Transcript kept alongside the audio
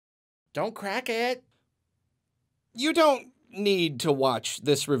Don't crack it. You don't need to watch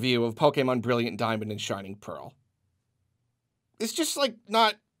this review of Pokemon Brilliant Diamond and Shining Pearl. It's just, like,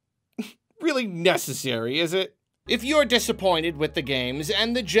 not really necessary, is it? If you're disappointed with the games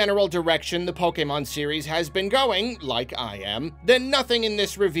and the general direction the Pokemon series has been going, like I am, then nothing in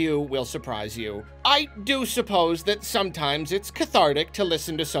this review will surprise you. I do suppose that sometimes it's cathartic to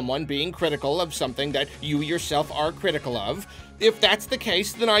listen to someone being critical of something that you yourself are critical of. If that's the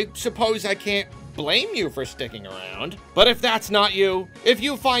case, then I suppose I can't blame you for sticking around. But if that's not you, if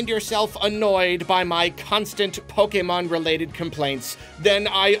you find yourself annoyed by my constant Pokemon-related complaints, then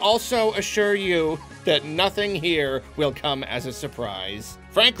I also assure you that nothing here will come as a surprise.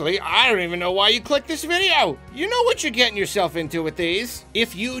 Frankly, I don't even know why you clicked this video. You know what you're getting yourself into with these.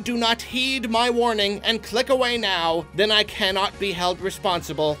 If you do not heed my warning and click away now, then I cannot be held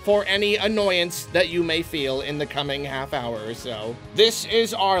responsible for any annoyance that you may feel in the coming half hour or so. This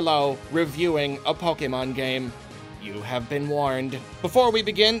is Arlo reviewing a Pokemon game. You have been warned. Before we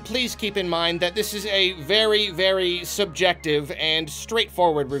begin, please keep in mind that this is a very, very subjective and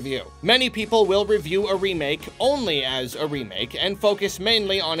straightforward review. Many people will review a remake only as a remake and focus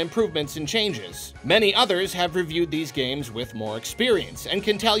mainly on improvements and changes. Many others have reviewed these games with more experience and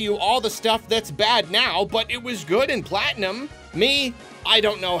can tell you all the stuff that's bad now, but it was good in Platinum. Me, I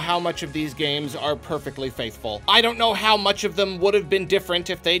don't know how much of these games are perfectly faithful. I don't know how much of them would have been different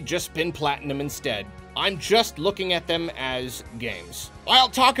if they'd just been Platinum instead. I'm just looking at them as games. I'll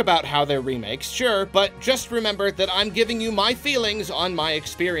talk about how they're remakes, sure, but just remember that I'm giving you my feelings on my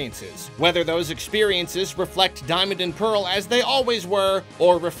experiences. Whether those experiences reflect Diamond and Pearl as they always were,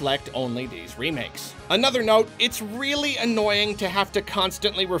 or reflect only these remakes. Another note, it's really annoying to have to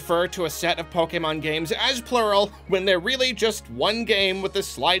constantly refer to a set of Pokemon games as plural when they're really just one game with the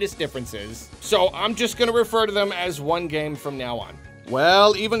slightest differences. So I'm just gonna refer to them as one game from now on.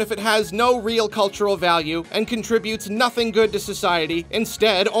 Well, even if it has no real cultural value and contributes nothing good to society,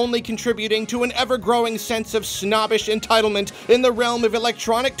 instead only contributing to an ever-growing sense of snobbish entitlement in the realm of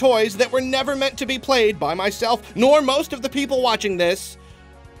electronic toys that were never meant to be played by myself, nor most of the people watching this,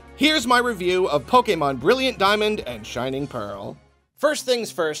 here's my review of Pokemon Brilliant Diamond and Shining Pearl. First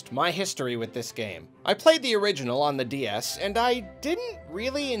things first, my history with this game. I played the original on the DS, and I didn't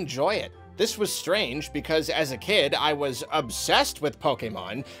really enjoy it. This was strange because as a kid, I was obsessed with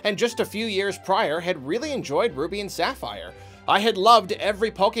Pokemon, and just a few years prior had really enjoyed Ruby and Sapphire. I had loved every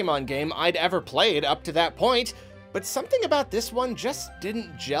Pokemon game I'd ever played up to that point, but something about this one just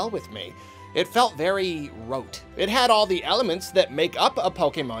didn't gel with me. It felt very rote. It had all the elements that make up a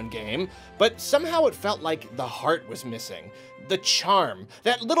Pokemon game, but somehow it felt like the heart was missing. The charm,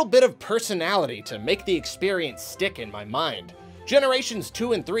 that little bit of personality to make the experience stick in my mind. Generations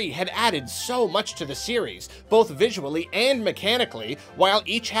 2 and 3 had added so much to the series, both visually and mechanically, while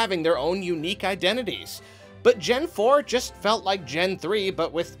each having their own unique identities. But Gen 4 just felt like Gen 3,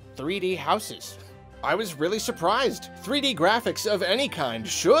 but with 3D houses. I was really surprised. 3D graphics of any kind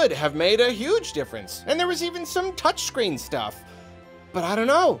should have made a huge difference, and there was even some touchscreen stuff. But I don't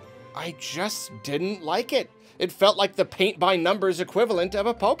know, I just didn't like it. It felt like the paint-by-numbers equivalent of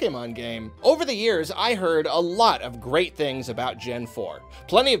a Pokemon game. Over the years, I heard a lot of great things about Gen 4.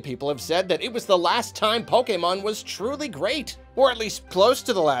 Plenty of people have said that it was the last time Pokemon was truly great, or at least close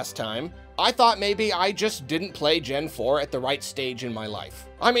to the last time. I thought maybe I just didn't play Gen 4 at the right stage in my life.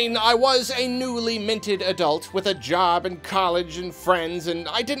 I mean, I was a newly minted adult with a job and college and friends, and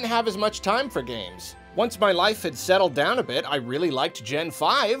I didn't have as much time for games. Once my life had settled down a bit, I really liked Gen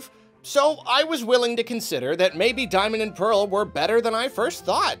 5. So I was willing to consider that maybe Diamond and Pearl were better than I first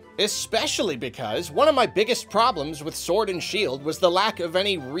thought, especially because one of my biggest problems with Sword and Shield was the lack of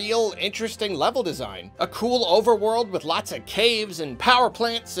any real interesting level design. A cool overworld with lots of caves and power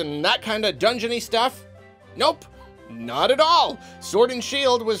plants and that kind of dungeony stuff? Nope, not at all. Sword and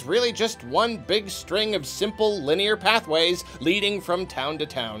Shield was really just one big string of simple linear pathways leading from town to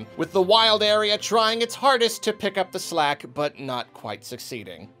town, with the wild area trying its hardest to pick up the slack but not quite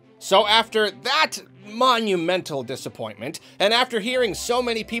succeeding. So after that monumental disappointment, and after hearing so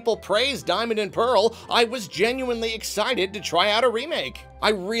many people praise Diamond and Pearl, I was genuinely excited to try out a remake. I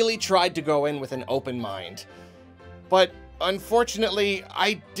really tried to go in with an open mind. But unfortunately,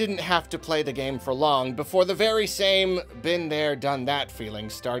 I didn't have to play the game for long before the very same been there, done that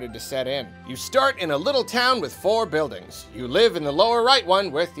feeling started to set in. You start in a little town with 4 buildings. You live in the lower right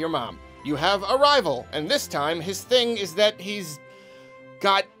one with your mom. You have a rival, and this time his thing is that he's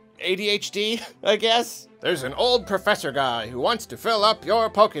got ADHD, I guess? There's an old professor guy who wants to fill up your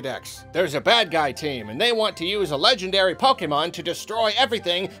Pokédex. There's a bad guy team, and they want to use a legendary Pokémon to destroy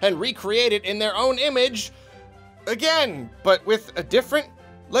everything and recreate it in their own image again, but with a different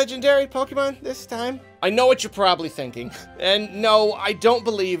legendary Pokemon this time? I know what you're probably thinking, and no, I don't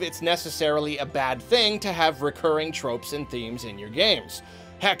believe it's necessarily a bad thing to have recurring tropes and themes in your games.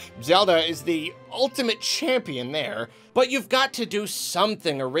 Heck, Zelda is the ultimate champion there, but you've got to do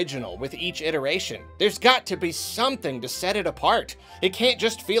something original with each iteration. There's got to be something to set it apart. It can't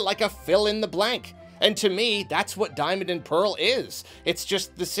just feel like a fill in the blank. And to me, that's what Diamond and Pearl is. It's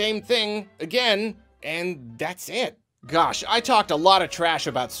just the same thing again, and that's it. Gosh, I talked a lot of trash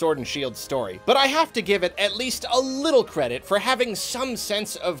about Sword and Shield's story, but I have to give it at least a little credit for having some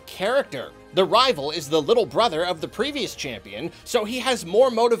sense of character. The rival is the little brother of the previous champion, so he has more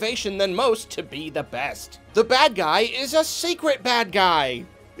motivation than most to be the best. The bad guy is a secret bad guy.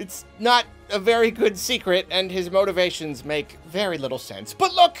 It's not a very good secret, and his motivations make very little sense.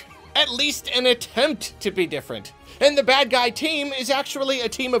 But look, at least an attempt to be different. And the bad guy team is actually a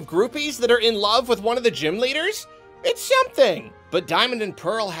team of groupies that are in love with one of the gym leaders? It's something! But Diamond and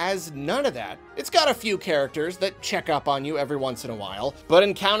Pearl has none of that. It's got a few characters that check up on you every once in a while, but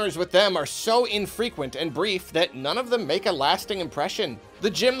encounters with them are so infrequent and brief that none of them make a lasting impression. The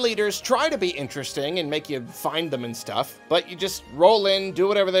gym leaders try to be interesting and make you find them and stuff, but you just roll in, do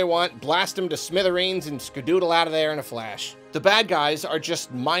whatever they want, blast them to smithereens, and skedoodle out of there in a flash. The bad guys are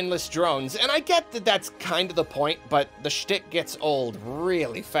just mindless drones, and I get that that's kind of the point, but the shtick gets old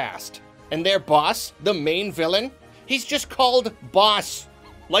really fast. And their boss, the main villain, he's just called Boss.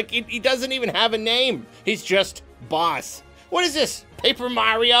 Like, he doesn't even have a name. He's just Boss. What is this, Paper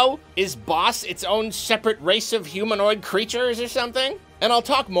Mario? Is Boss its own separate race of humanoid creatures or something? And I'll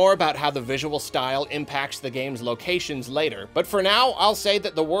talk more about how the visual style impacts the game's locations later, but for now, I'll say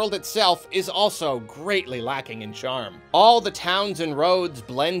that the world itself is also greatly lacking in charm. All the towns and roads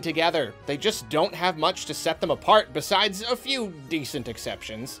blend together. They just don't have much to set them apart besides a few decent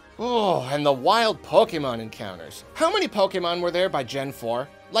exceptions. Oh, and the wild Pokemon encounters. How many Pokemon were there by Gen 4?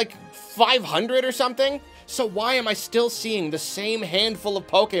 Like 500 or something? So why am I still seeing the same handful of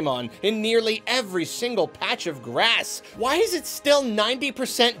Pokemon in nearly every single patch of grass? Why is it still 90%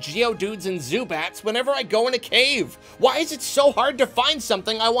 Geodudes and Zubats whenever I go in a cave? Why is it so hard to find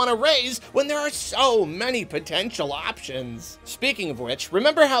something I want to raise when there are so many potential options? Speaking of which,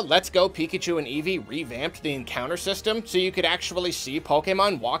 remember how Let's Go Pikachu and Eevee revamped the encounter system so you could actually see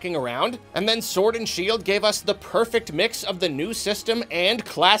Pokemon walking around? And then Sword and Shield gave us the perfect mix of the new system and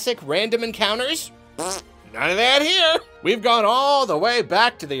classic random encounters? None of that here. We've gone all the way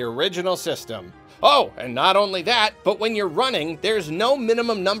back to the original system. Oh, and not only that, but when you're running, there's no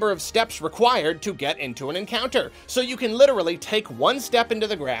minimum number of steps required to get into an encounter. So you can literally take one step into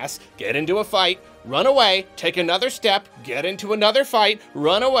the grass, get into a fight, run away, take another step, get into another fight,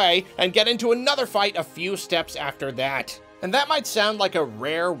 run away, and get into another fight a few steps after that. And that might sound like a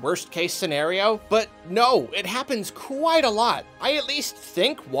rare worst-case scenario, but no, it happens quite a lot. I at least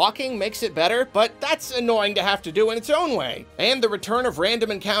think walking makes it better, but that's annoying to have to do in its own way. And the return of random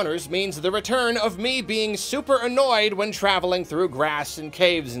encounters means the return of me being super annoyed when traveling through grass and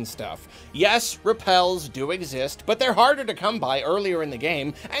caves and stuff. Yes, repels do exist, but they're harder to come by earlier in the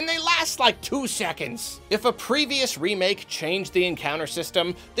game, and they last like 2 seconds. If a previous remake changed the encounter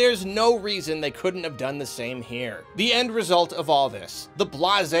system, there's no reason they couldn't have done the same here. The end result of all this, the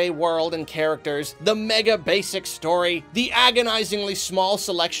blasé world and characters, the mega basic story, the agonizingly small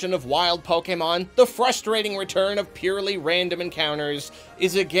selection of wild Pokemon, the frustrating return of purely random encounters,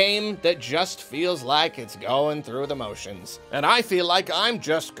 is a game that just feels like it's going through the motions. And I feel like I'm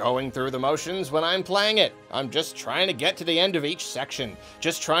just going through the motions when I'm playing it. I'm just trying to get to the end of each section,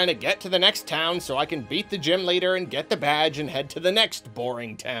 just trying to get to the next town so I can beat the gym leader and get the badge and head to the next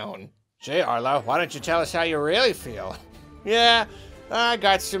boring town. Gee, Arlo, why don't you tell us how you really feel? Yeah, I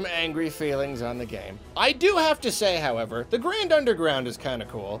got some angry feelings on the game. I do have to say, however, the Grand Underground is kind of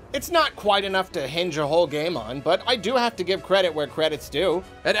cool. It's not quite enough to hinge a whole game on, but I do have to give credit where credit's due.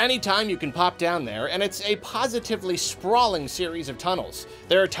 At any time you can pop down there, and it's a positively sprawling series of tunnels.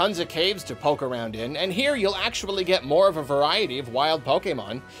 There are tons of caves to poke around in, and here you'll actually get more of a variety of wild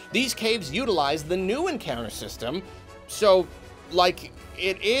Pokemon. These caves utilize the new encounter system, so, like,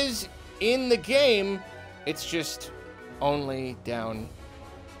 it is in the game, it's just only down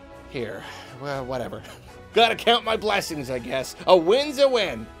here. Well, whatever. Gotta count my blessings, I guess. A win's a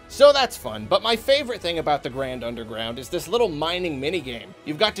win. So that's fun, but my favorite thing about the Grand Underground is this little mining minigame.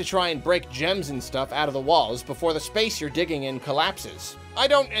 You've got to try and break gems and stuff out of the walls before the space you're digging in collapses. I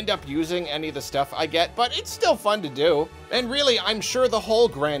don't end up using any of the stuff I get, but it's still fun to do. And really, I'm sure the whole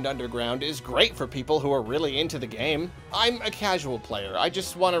Grand Underground is great for people who are really into the game. I'm a casual player. I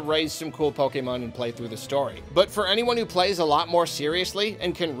just want to raise some cool Pokemon and play through the story. But for anyone who plays a lot more seriously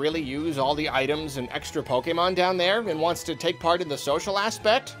and can really use all the items and extra Pokemon down there and wants to take part in the social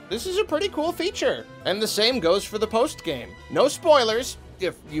aspect, this is a pretty cool feature. And the same goes for the post-game. No spoilers,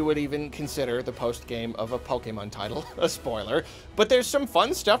 if you would even consider the post-game of a Pokemon title a spoiler, but there's some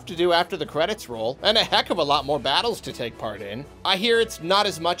fun stuff to do after the credits roll, and a heck of a lot more battles to take part in. I hear it's not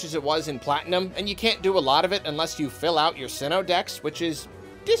as much as it was in Platinum, and you can't do a lot of it unless you fill out your Sinnoh Dex, which is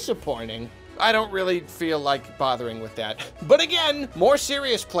disappointing. I don't really feel like bothering with that. But again, more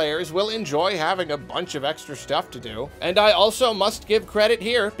serious players will enjoy having a bunch of extra stuff to do. And I also must give credit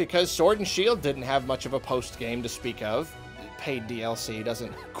here, because Sword and Shield didn't have much of a post-game to speak of. Paid DLC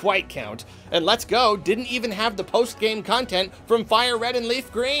doesn't quite count. And Let's Go didn't even have the post-game content from Fire Red and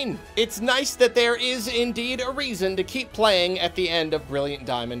Leaf Green. It's nice that there is indeed a reason to keep playing at the end of Brilliant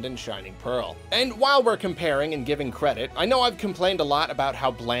Diamond and Shining Pearl. And while we're comparing and giving credit, I know I've complained a lot about how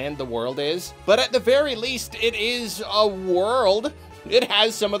bland the world is, but at the very least, it is a world. It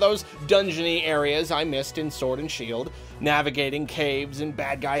has some of those dungeony areas I missed in Sword and Shield. Navigating caves and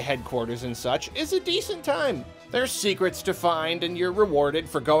bad guy headquarters and such is a decent time. There's secrets to find, and you're rewarded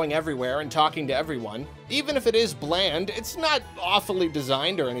for going everywhere and talking to everyone. Even if it is bland, it's not awfully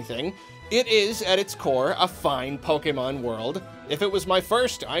designed or anything. It is, at its core, a fine Pokemon world. If it was my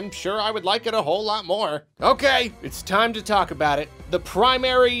first, I'm sure I would like it a whole lot more. Okay, it's time to talk about it. The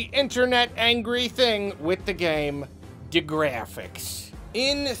primary internet angry thing with the game, the graphics.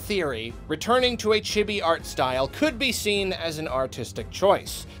 In theory, returning to a chibi art style could be seen as an artistic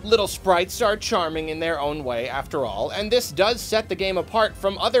choice. Little sprites are charming in their own way after all, and this does set the game apart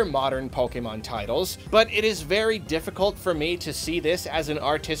from other modern Pokemon titles, but it is very difficult for me to see this as an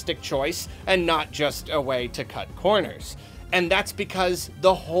artistic choice and not just a way to cut corners. And that's because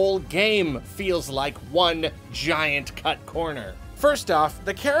the whole game feels like one giant cut corner. First off,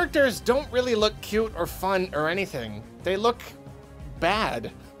 the characters don't really look cute or fun or anything. They look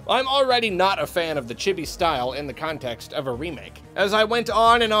bad. I'm already not a fan of the chibi style in the context of a remake. As I went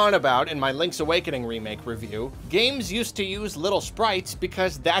on and on about in my Link's Awakening remake review, games used to use little sprites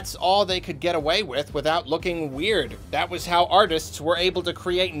because that's all they could get away with without looking weird. That was how artists were able to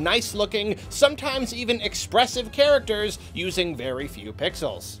create nice-looking, sometimes even expressive characters using very few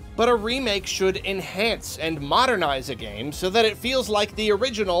pixels. But a remake should enhance and modernize a game so that it feels like the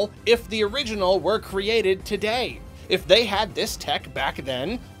original if the original were created today. If they had this tech back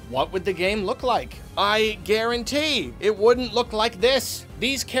then, what would the game look like? I guarantee it wouldn't look like this.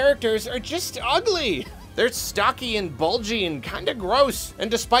 These characters are just ugly. They're stocky and bulgy and kinda gross, and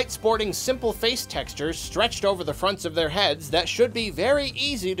despite sporting simple face textures stretched over the fronts of their heads that should be very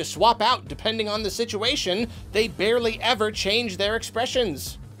easy to swap out depending on the situation, they barely ever change their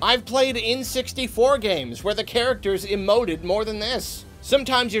expressions. I've played N64 games where the characters emoted more than this.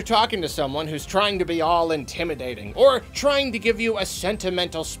 Sometimes you're talking to someone who's trying to be all intimidating, or trying to give you a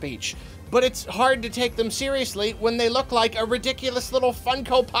sentimental speech, but it's hard to take them seriously when they look like a ridiculous little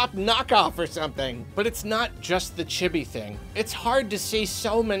Funko Pop knockoff or something. But it's not just the chibi thing. It's hard to see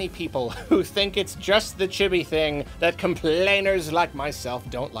so many people who think it's just the chibi thing that complainers like myself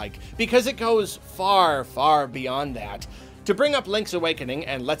don't like, because it goes far, far beyond that. To bring up Link's Awakening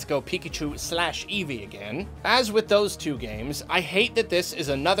and Let's Go Pikachu/Eevee again, as with those two games, I hate that this is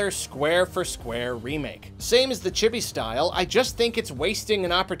another square-for-square remake. Same as the chibi style, I just think it's wasting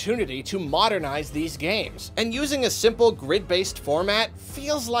an opportunity to modernize these games. And using a simple grid-based format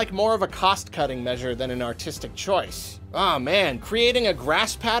feels like more of a cost-cutting measure than an artistic choice. Oh man, creating a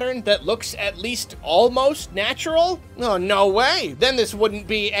grass pattern that looks at least almost natural? Oh, no way! Then this wouldn't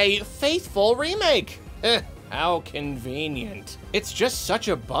be a faithful remake! How convenient. It's just such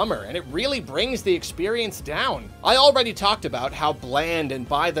a bummer, and it really brings the experience down. I already talked about how bland and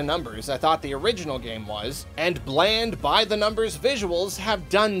by the numbers I thought the original game was, and bland by the numbers visuals have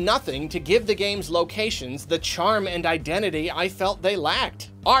done nothing to give the game's locations the charm and identity I felt they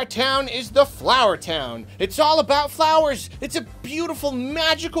lacked. Our town is the Flower Town. It's all about flowers. It's a beautiful,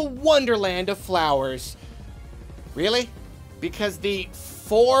 magical wonderland of flowers. Really? Because the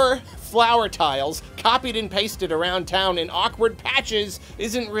 4 flower tiles copied and pasted around town in awkward patches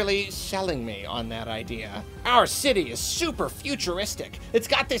isn't really selling me on that idea. Our city is super futuristic. It's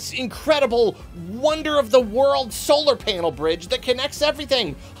got this incredible wonder of the world solar panel bridge that connects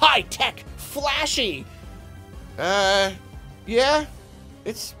everything. High tech, flashy. Yeah,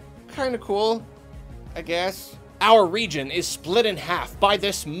 it's kind of cool, I guess. Our region is split in half by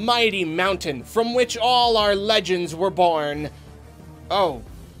this mighty mountain from which all our legends were born. Oh,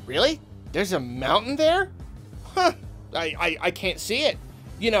 really? There's a mountain there? Huh, I can't see it.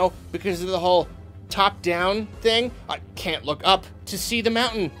 You know, because of the whole top-down thing, I can't look up to see the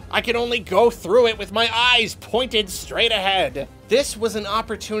mountain. I can only go through it with my eyes pointed straight ahead. This was an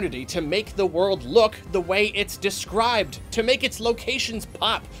opportunity to make the world look the way it's described, to make its locations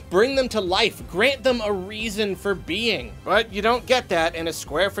pop, bring them to life, grant them a reason for being. But you don't get that in a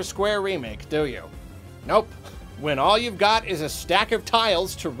square-for-square remake, do you? Nope. When all you've got is a stack of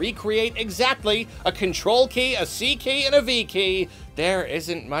tiles to recreate exactly a control key, a C key, and a V key, there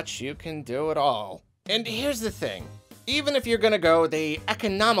isn't much you can do at all. And here's the thing. Even if you're gonna go the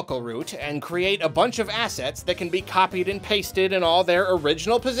economical route and create a bunch of assets that can be copied and pasted in all their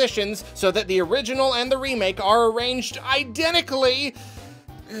original positions so that the original and the remake are arranged identically,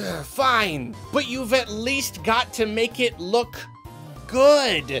 fine. But you've at least got to make it look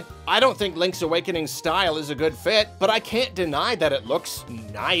good. I don't think Link's Awakening's style is a good fit, but I can't deny that it looks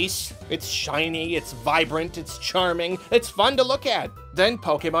nice. It's shiny, it's vibrant, it's charming, it's fun to look at. Then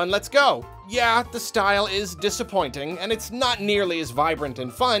Pokemon Let's Go. Yeah, the style is disappointing, and it's not nearly as vibrant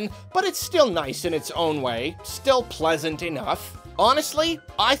and fun, but it's still nice in its own way, still pleasant enough. Honestly,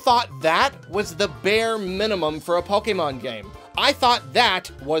 I thought that was the bare minimum for a Pokemon game. I thought that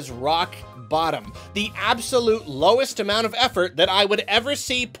was rock bottom, the absolute lowest amount of effort that I would ever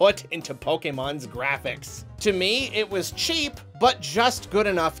see put into Pokemon's graphics. To me, it was cheap, but just good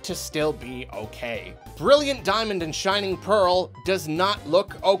enough to still be okay. Brilliant Diamond and Shining Pearl does not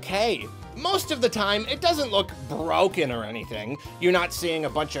look okay. Most of the time, it doesn't look broken or anything. You're not seeing a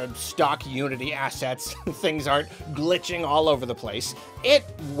bunch of stock Unity assets. Things aren't glitching all over the place. It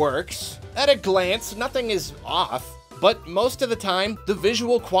works. At a glance, nothing is off. But most of the time, the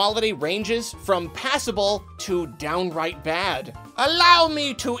visual quality ranges from passable to downright bad. Allow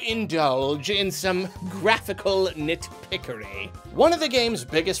me to indulge in some graphical nitpickery. One of the game's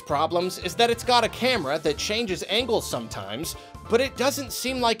biggest problems is that it's got a camera that changes angles sometimes, but it doesn't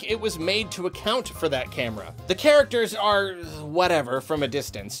seem like it was made to account for that camera. The characters are whatever from a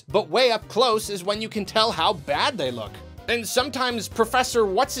distance, but way up close is when you can tell how bad they look. And sometimes Professor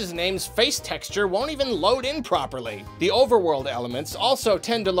What's-His-Name's face texture won't even load in properly. The overworld elements also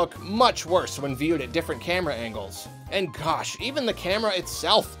tend to look much worse when viewed at different camera angles. And gosh, even the camera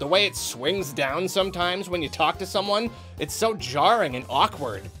itself, the way it swings down sometimes when you talk to someone, it's so jarring and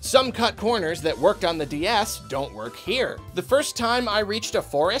awkward. Some cut corners that worked on the DS don't work here. The first time I reached a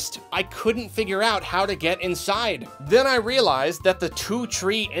forest, I couldn't figure out how to get inside. Then I realized that the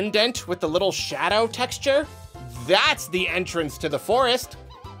two-tree indent with the little shadow texture, that's the entrance to the forest.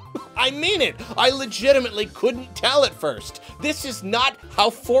 I mean it, I legitimately couldn't tell at first. This is not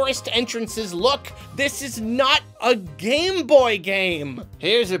how forest entrances look. This is not a Game Boy game.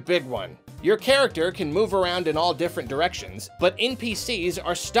 Here's a big one. Your character can move around in all different directions, but NPCs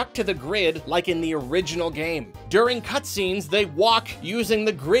are stuck to the grid like in the original game. During cutscenes, they walk using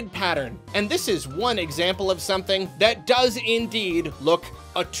the grid pattern. And this is one example of something that does indeed look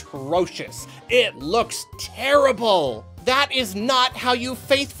atrocious. It looks terrible. That is not how you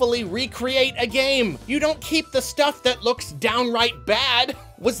faithfully recreate a game. You don't keep the stuff that looks downright bad.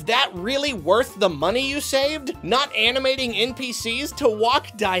 Was that really worth the money you saved? Not animating NPCs to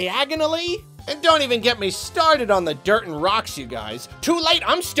walk diagonally? And don't even get me started on the dirt and rocks, you guys. Too late,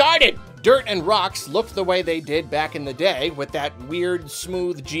 I'm started! Dirt and rocks looked the way they did back in the day, with that weird,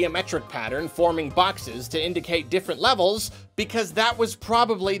 smooth geometric pattern forming boxes to indicate different levels, because that was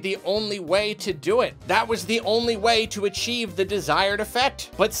probably the only way to do it. That was the only way to achieve the desired effect.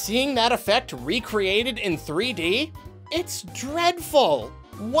 But seeing that effect recreated in 3D? It's dreadful.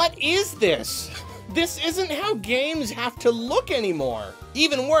 What is this? This isn't how games have to look anymore.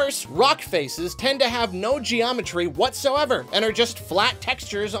 Even worse, rock faces tend to have no geometry whatsoever and are just flat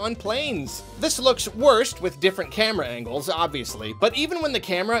textures on planes. This looks worst with different camera angles, obviously, but even when the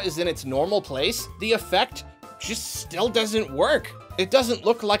camera is in its normal place, the effect just still doesn't work. It doesn't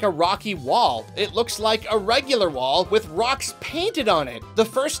look like a rocky wall. It looks like a regular wall with rocks painted on it. The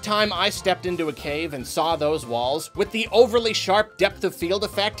first time I stepped into a cave and saw those walls with the overly sharp depth of field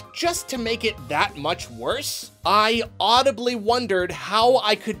effect just to make it that much worse, I audibly wondered how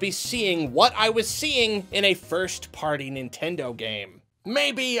I could be seeing what I was seeing in a first-party Nintendo game.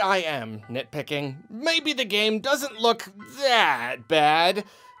 Maybe I am nitpicking. Maybe the game doesn't look that bad.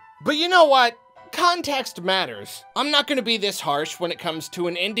 But you know what? Context matters. I'm not gonna be this harsh when it comes to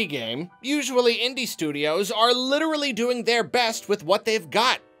an indie game. Usually indie studios are literally doing their best with what they've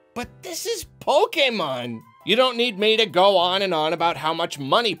got. But this is Pokémon. You don't need me to go on and on about how much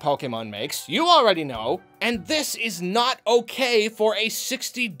money Pokémon makes. You already know. And this is not okay for a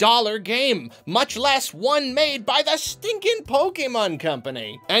 $60 game, much less one made by the stinking Pokémon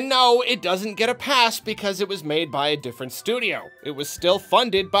Company. And no, it doesn't get a pass because it was made by a different studio. It was still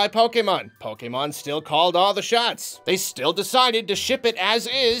funded by Pokémon. Pokémon still called all the shots. They still decided to ship it as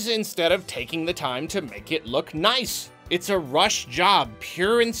is instead of taking the time to make it look nice. It's a rush job,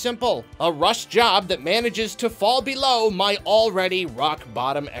 pure and simple. A rush job that manages to fall below my already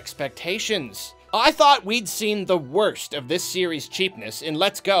rock-bottom expectations. I thought we'd seen the worst of this series' cheapness in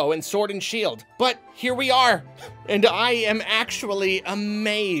Let's Go and Sword and Shield, but here we are, and I am actually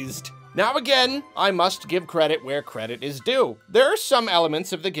amazed. Now again, I must give credit where credit is due. There are some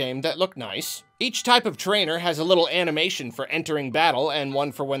elements of the game that look nice. Each type of trainer has a little animation for entering battle and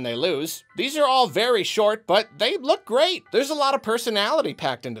one for when they lose. These are all very short, but they look great. There's a lot of personality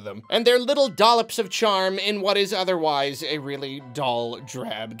packed into them, and they're little dollops of charm in what is otherwise a really dull,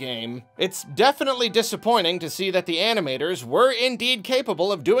 drab game. It's definitely disappointing to see that the animators were indeed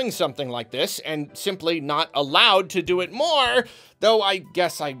capable of doing something like this and simply not allowed to do it more, though I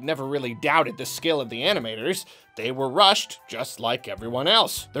guess I never really doubted the skill of the animators. They were rushed, just like everyone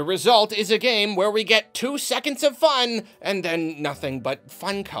else. The result is a game where we get 2 seconds of fun, and then nothing but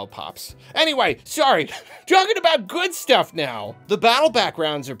Funko Pops. Anyway, sorry, talking about good stuff now. The battle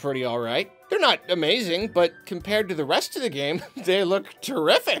backgrounds are pretty alright. They're not amazing, but compared to the rest of the game, they look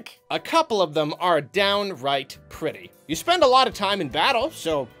terrific. A couple of them are downright pretty. You spend a lot of time in battle,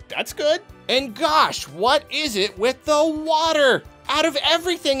 so that's good. And gosh, what is it with the water? Out of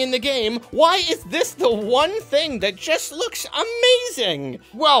everything in the game, why is this the one thing that just looks amazing?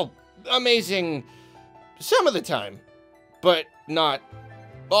 Well, amazing some of the time, but not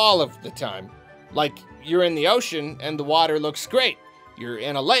all of the time. Like, you're in the ocean and the water looks great. You're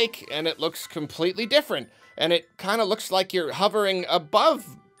in a lake and it looks completely different. And it kind of looks like you're hovering above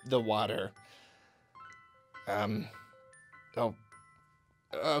the water. Oh.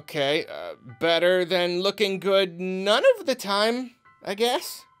 Okay, better than looking good none of the time, I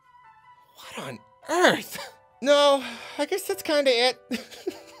guess. What on earth? No, I guess that's kind of it.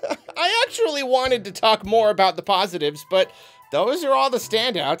 I actually wanted to talk more about the positives, but those are all the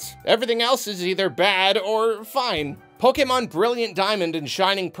standouts. Everything else is either bad or fine. Pokémon Brilliant Diamond and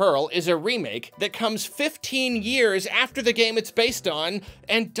Shining Pearl is a remake that comes 15 years after the game it's based on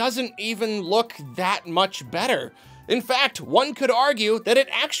and doesn't even look that much better. In fact, one could argue that it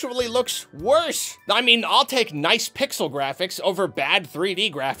actually looks worse. I mean, I'll take nice pixel graphics over bad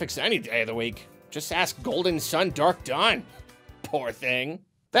 3D graphics any day of the week. Just ask Golden Sun Dark Dawn. Poor thing.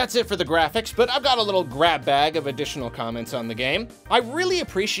 That's it for the graphics, but I've got a little grab bag of additional comments on the game. I really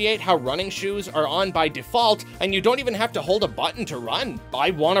appreciate how running shoes are on by default, and you don't even have to hold a button to run.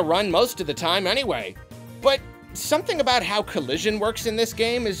 I want to run most of the time anyway. But something about how collision works in this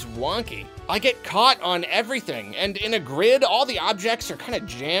game is wonky. I get caught on everything, and in a grid, all the objects are kind of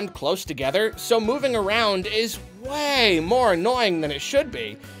jammed close together, so moving around is way more annoying than it should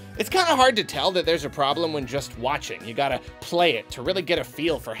be. It's kind of hard to tell that there's a problem when just watching. You gotta play it to really get a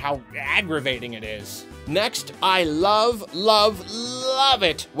feel for how aggravating it is. Next, I love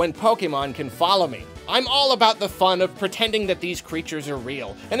it when Pokemon can follow me. I'm all about the fun of pretending that these creatures are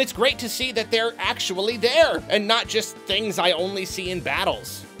real, and it's great to see that they're actually there, and not just things I only see in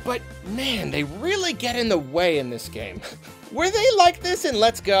battles. But man, they really get in the way in this game. Were they like this in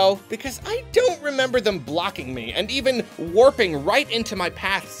Let's Go? Because I don't remember them blocking me and even warping right into my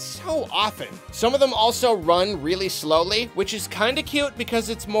path so often. Some of them also run really slowly, which is kinda cute because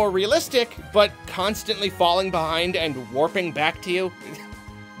it's more realistic, but constantly falling behind and warping back to you,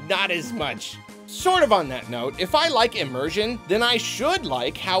 not as much. Sort of on that note, if I like immersion, then I should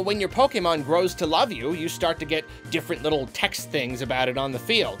like how when your Pokemon grows to love you, you start to get different little text things about it on the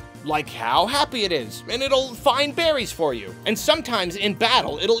field. Like how happy it is, and it'll find berries for you. And sometimes in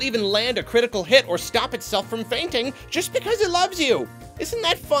battle, it'll even land a critical hit or stop itself from fainting just because it loves you. Isn't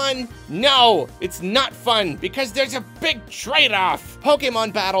that fun? No, it's not fun because there's a big trade-off.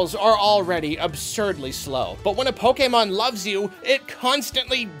 Pokemon battles are already absurdly slow, but when a Pokemon loves you, it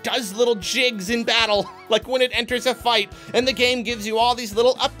constantly does little jigs in battle, like when it enters a fight, and the game gives you all these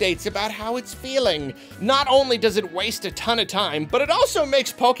little updates about how it's feeling. Not only does it waste a ton of time, but it also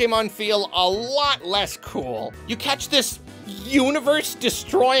makes Pokemon feel a lot less cool. You catch this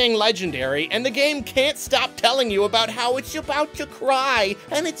universe-destroying legendary, and the game can't stop telling you about how it's about to cry,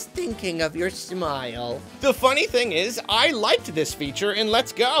 and it's thinking of your smile. The funny thing is, I liked this feature in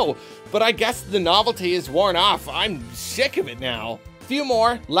Let's Go, but I guess the novelty is worn off. I'm sick of it now. few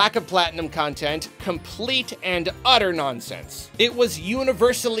more, lack of platinum content, complete and utter nonsense. It was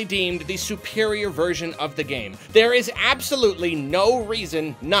universally deemed the superior version of the game. There is absolutely no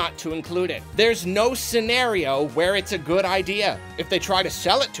reason not to include it. There's no scenario where it's a good idea. If they try to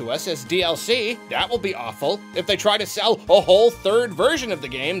sell it to us as DLC, that will be awful. If they try to sell a whole third version of the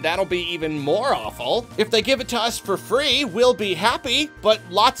game, that'll be even more awful. If they give it to us for free, we'll be happy, but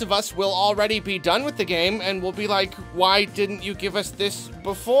lots of us will already be done with the game and we'll be like, why didn't you give us this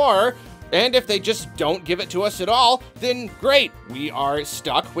before? And if they just don't give it to us at all, then great, we are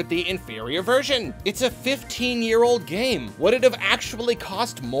stuck with the inferior version. It's a 15-year-old game. Would it have actually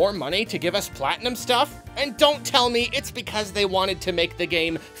cost more money to give us platinum stuff? And don't tell me it's because they wanted to make the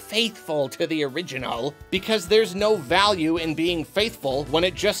game faithful to the original, because there's no value in being faithful when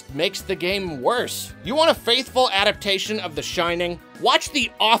it just makes the game worse. You want a faithful adaptation of The Shining? Watch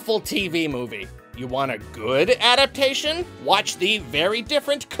the awful TV movie. You want a good adaptation? Watch the very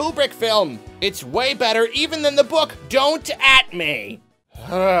different Kubrick film. It's way better even than the book. Don't at me.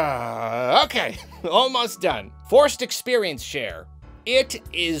 Okay, almost done. Forced experience share. It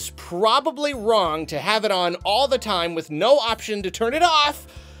is probably wrong to have it on all the time with no option to turn it off,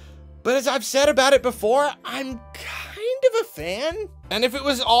 but as I've said about it before, I'm kind of a fan. And if it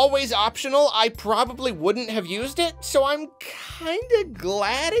was always optional, I probably wouldn't have used it, so I'm kinda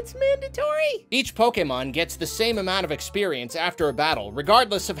glad it's mandatory. Each Pokemon gets the same amount of experience after a battle,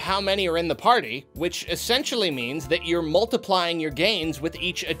 regardless of how many are in the party, which essentially means that you're multiplying your gains with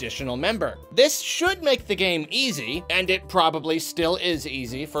each additional member. This should make the game easy, and it probably still is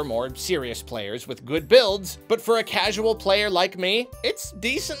easy for more serious players with good builds, but for a casual player like me, it's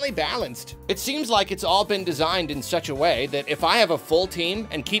decently balanced. It seems like it's all been designed in such a way that if I have a full team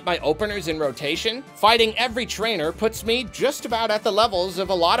and keep my openers in rotation, fighting every trainer puts me just about at the levels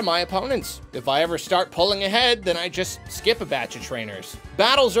of a lot of my opponents. If I ever start pulling ahead, then I just skip a batch of trainers.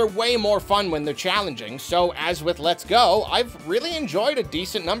 Battles are way more fun when they're challenging, so as with Let's Go, I've really enjoyed a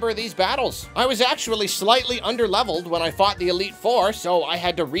decent number of these battles. I was actually slightly underleveled when I fought the Elite Four, so I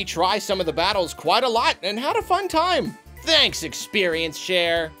had to retry some of the battles quite a lot and had a fun time. Thanks, experience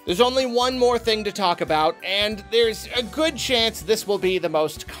share. There's only one more thing to talk about, and there's a good chance this will be the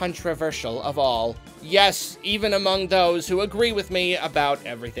most controversial of all. Yes, even among those who agree with me about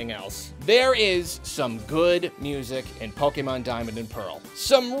everything else. There is some good music in Pokemon Diamond and Pearl.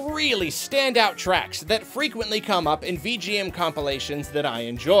 Some really standout tracks that frequently come up in VGM compilations that I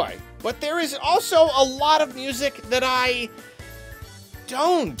enjoy. But there is also a lot of music that I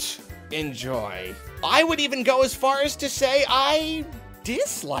don't enjoy. I would even go as far as to say I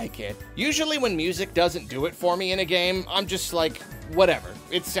dislike it. Usually when music doesn't do it for me in a game, I'm just like, whatever.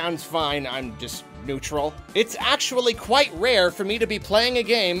 It sounds fine, I'm just neutral. It's actually quite rare for me to be playing a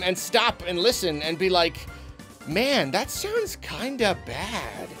game and stop and listen and be like, man, that sounds kinda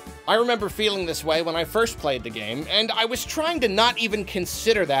bad. I remember feeling this way when I first played the game, and I was trying to not even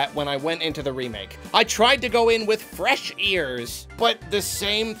consider that when I went into the remake. I tried to go in with fresh ears, but the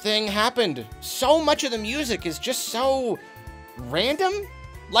same thing happened. So much of the music is just so random.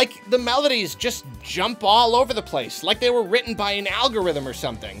 Like, the melodies just jump all over the place, like they were written by an algorithm or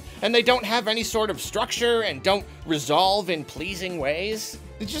something, and they don't have any sort of structure and don't resolve in pleasing ways.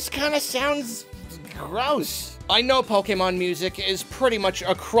 It just kind of sounds gross. I know Pokemon music is pretty much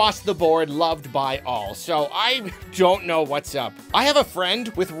across the board loved by all, so I don't know what's up. I have a friend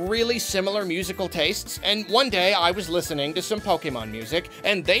with really similar musical tastes, and one day I was listening to some Pokemon music,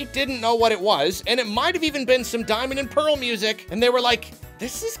 and they didn't know what it was, and it might have even been some Diamond and Pearl music, and they were like,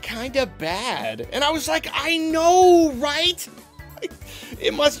 this is kinda bad. And I was like, I know, right?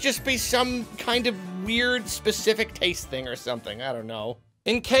 It must just be some kind of weird specific taste thing or something, I don't know.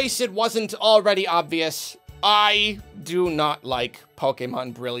 In case it wasn't already obvious, I do not like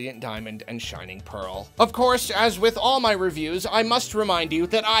Pokemon Brilliant Diamond and Shining Pearl. Of course, as with all my reviews, I must remind you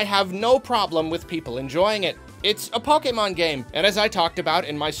that I have no problem with people enjoying it. It's a Pokemon game, and as I talked about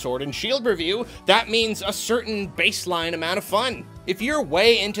in my Sword and Shield review, that means a certain baseline amount of fun. If you're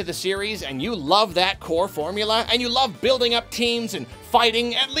way into the series and you love that core formula, and you love building up teams and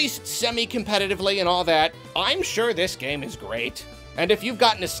fighting, at least semi-competitively and all that, I'm sure this game is great. And if you've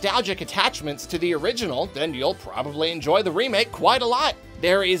got nostalgic attachments to the original, then you'll probably enjoy the remake quite a lot.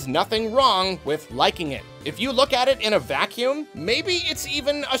 There is nothing wrong with liking it. If you look at it in a vacuum, maybe it's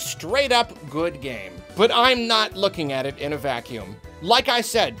even a straight-up good game. But I'm not looking at it in a vacuum. Like I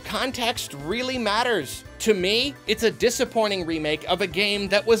said, context really matters. To me, it's a disappointing remake of a game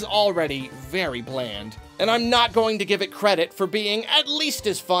that was already very bland. And I'm not going to give it credit for being at least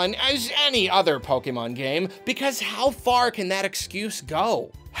as fun as any other Pokemon game, because how far can that excuse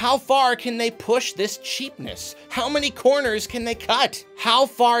go? How far can they push this cheapness? How many corners can they cut? How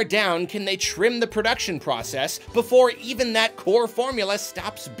far down can they trim the production process before even that core formula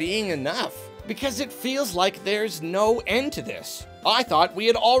stops being enough? Because it feels like there's no end to this. I thought we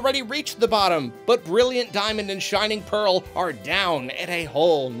had already reached the bottom, but Brilliant Diamond and Shining Pearl are down at a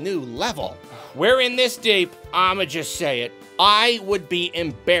whole new level. We're in this deep, I'ma just say it. I would be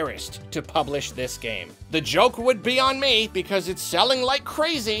embarrassed to publish this game. The joke would be on me because it's selling like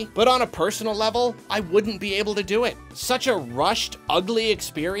crazy, but on a personal level, I wouldn't be able to do it. Such a rushed, ugly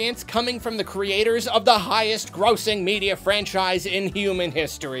experience coming from the creators of the highest grossing media franchise in human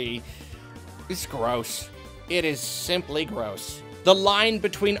history. It's gross. It is simply gross. The line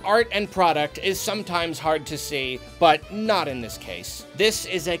between art and product is sometimes hard to see, but not in this case. This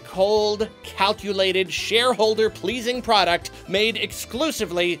is a cold, calculated, shareholder-pleasing product made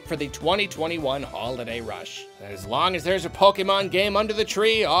exclusively for the 2021 holiday rush. As long as there's a Pokemon game under the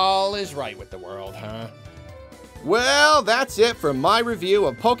tree, all is right with the world, huh? Well, that's it for my review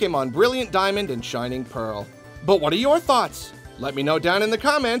of Pokemon Brilliant Diamond and Shining Pearl. But what are your thoughts? Let me know down in the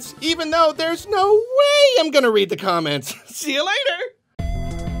comments, even though there's no way I'm gonna read the comments. See you later!